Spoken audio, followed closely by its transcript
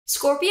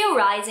Scorpio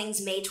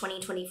Risings May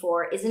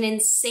 2024 is an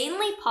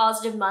insanely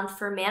positive month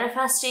for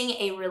manifesting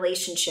a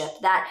relationship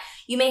that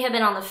you may have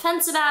been on the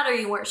fence about or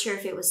you weren't sure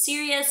if it was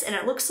serious, and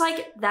it looks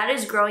like that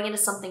is growing into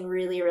something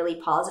really, really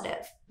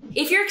positive.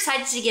 If you're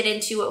excited to get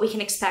into what we can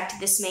expect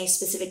this May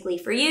specifically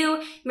for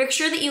you, make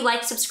sure that you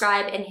like,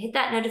 subscribe, and hit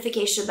that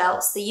notification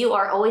bell so that you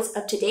are always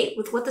up to date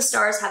with what the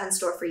stars have in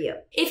store for you.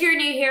 If you're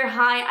new here,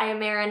 hi, I am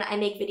Maren. I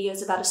make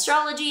videos about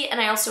astrology,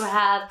 and I also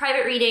have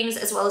private readings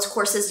as well as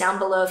courses down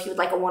below if you would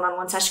like a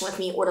one-on-one session with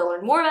me or to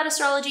learn more about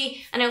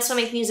astrology. And I also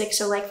make music,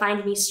 so like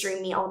find me,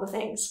 stream me, all the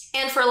things.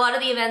 And for a lot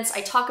of the events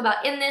I talk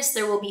about in this,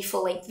 there will be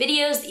full-length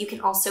videos that you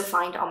can also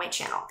find on my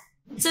channel.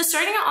 So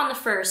starting out on the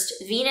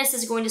 1st, Venus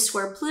is going to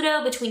square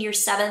Pluto between your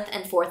 7th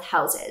and 4th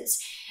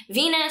houses.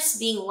 Venus,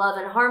 being love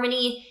and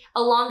harmony,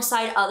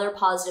 alongside other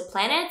positive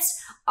planets,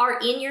 are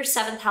in your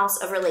 7th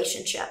house of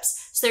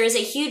relationships. So there is a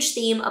huge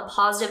theme of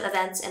positive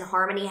events and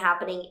harmony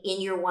happening in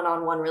your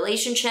one-on-one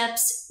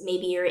relationships.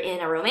 Maybe you're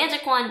in a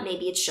romantic one,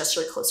 maybe it's just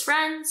your close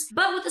friends.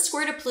 But with the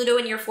square to Pluto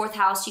in your 4th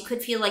house, you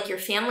could feel like your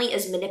family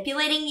is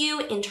manipulating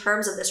you in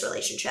terms of this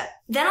relationship.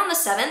 Then on the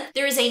 7th,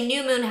 there is a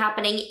new moon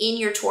happening in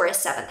your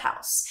Taurus 7th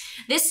house.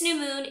 This new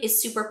moon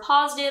is super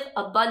positive,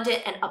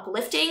 abundant, and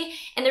uplifting,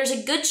 and there's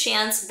a good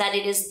chance that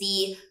it is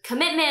the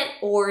commitment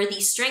or the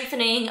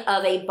strengthening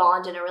of a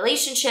bond in a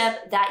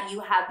relationship that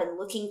you have been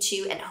looking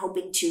to and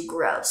hoping to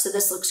grow. So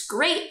this looks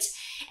great.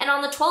 And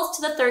on the 12th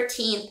to the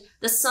 13th,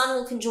 the sun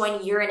will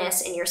conjoin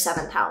Uranus in your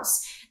 7th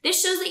house.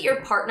 This shows that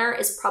your partner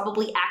is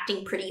probably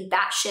acting pretty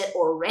batshit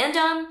or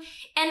random.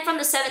 And from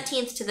the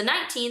 17th to the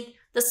 19th,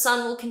 the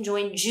sun will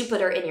conjoin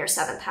Jupiter in your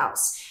 7th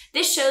house.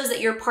 This shows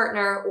that your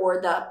partner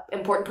or the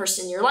important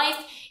person in your life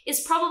is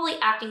probably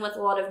acting with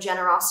a lot of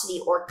generosity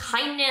or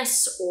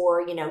kindness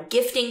or,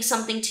 gifting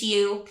something to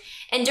you.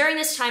 And during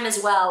this time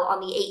as well,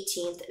 on the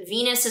 18th,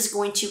 Venus is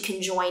going to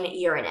conjoin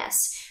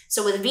Uranus.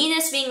 So with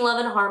Venus being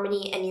love and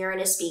harmony and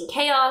Uranus being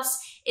chaos,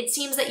 it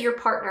seems that your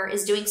partner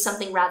is doing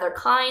something rather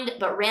kind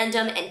but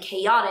random and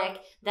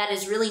chaotic that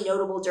is really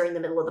notable during the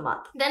middle of the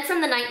month. Then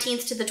from the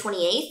 19th to the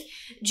 28th,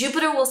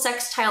 Jupiter will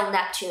sextile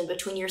Neptune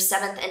between your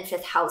 7th and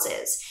 5th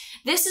houses.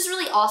 This is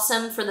really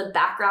awesome for the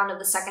background of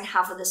the second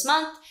half of this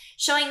month,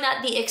 showing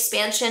that the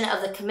expansion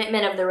of the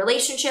commitment of the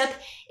relationship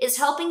is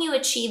helping you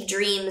achieve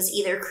dreams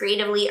either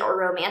creatively or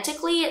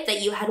romantically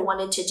that you had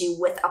wanted to do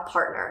with a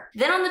partner.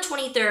 Then on the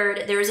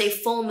 23rd, there is a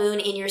full moon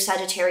in your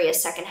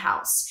Sagittarius 2nd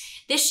house.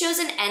 This shows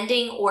an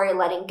ending or a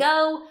letting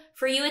go.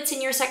 For you, it's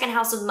in your 2nd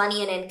house of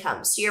money and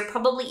income. So you're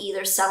probably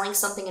either selling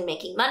something and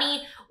making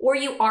money, or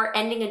you are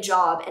ending a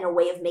job and a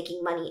way of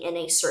making money in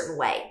a certain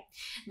way.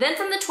 Then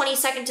from the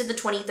 22nd to the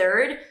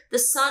 23rd, the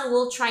sun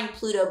will trine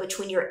Pluto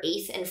between your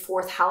 8th and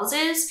 4th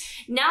houses.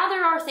 Now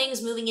there are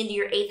things moving into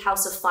your 8th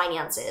house of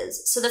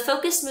finances. So the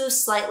focus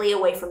moves slightly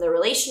away from the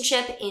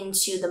relationship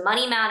into the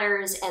money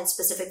matters and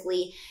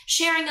specifically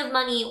sharing of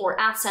money or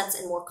assets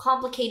and more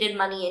complicated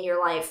money in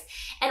your life.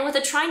 And with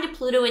a trine to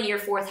Pluto in your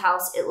 4th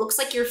house, it looks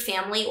like your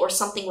family or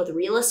something with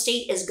real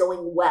estate is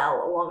going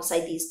well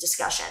alongside these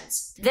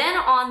discussions. Then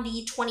on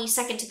the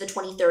 22nd to the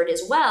 23rd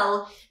as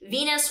well,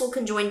 Venus will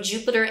conjoin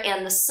Jupiter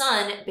and the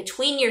sun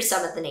between your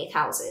 7th and 8th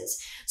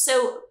houses.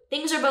 So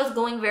things are both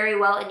going very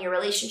well in your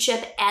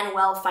relationship and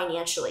well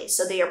financially,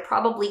 so they are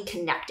probably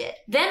connected.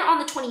 Then on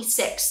the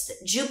 26th,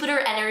 Jupiter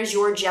enters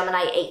your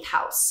Gemini 8th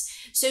house.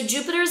 So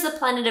Jupiter is the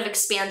planet of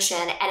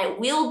expansion, and it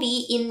will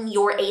be in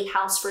your 8th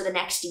house for the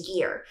next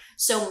year.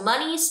 So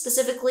money,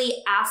 specifically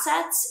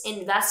assets,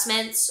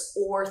 investments,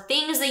 or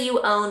things that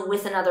you own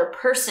with another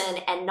person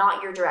and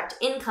not your direct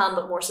income,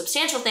 but more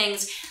substantial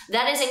things,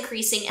 that is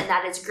increasing and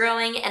that is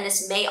growing. And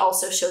this may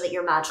also show that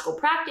your magical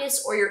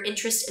practice or your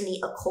interest in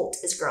the occult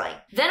is growing.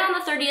 Then on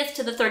the 30th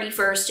to the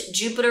 31st,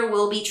 Jupiter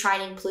will be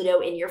trining Pluto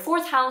in your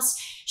 4th house,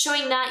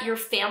 showing that your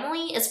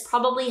family is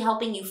probably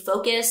helping you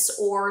focus,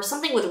 or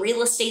something with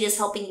real estate is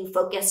helping you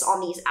focus on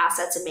these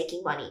assets and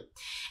making money.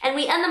 And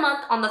we end the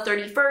month on the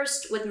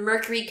 31st with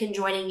Mercury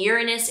conjoining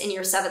Uranus in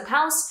your 7th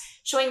house,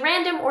 showing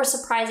random or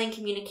surprising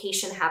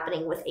communication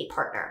happening with a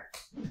partner.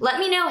 Let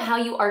me know how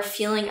you are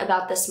feeling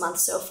about this month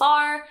so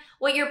far,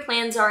 what your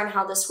plans are and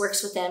how this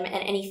works with them, and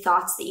any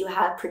thoughts that you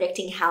have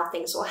predicting how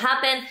things will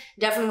happen.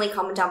 Definitely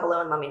comment down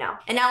below and let me know.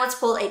 And now let's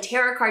pull a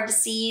tarot card to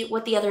see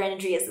what the other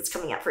energy is that's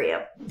coming up for you.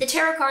 The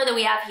tarot card that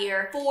we have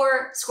here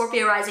for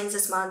Scorpio Risings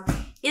this month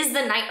is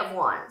the Knight of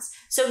Wands.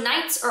 So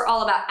Knights are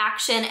all about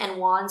action and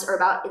Wands are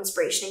about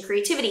inspiration and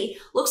creativity.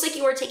 Looks like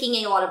you are taking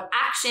a lot of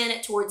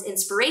action towards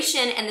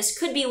inspiration, and this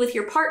could be with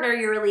your partner.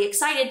 You're really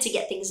excited to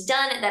get things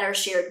done that are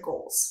shared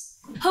goals.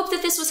 Hope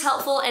that this was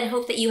helpful and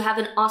hope that you have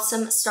an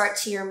awesome start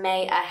to your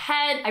May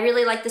ahead. I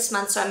really like this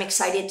month, so I'm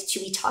excited to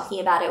be talking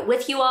about it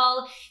with you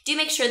all. Do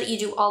make sure that you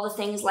do all the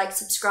things like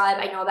subscribe.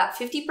 I know about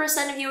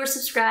 50% of you are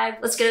subscribed.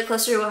 Let's get it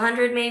closer to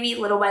 100 maybe,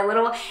 little by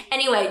little.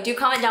 Anyway, do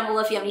comment down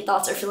below if you have any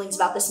thoughts or feelings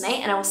about this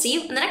May, and I will see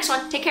you in the next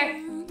one. Take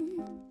care.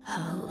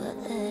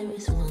 There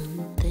is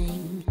one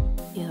thing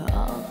you're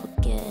all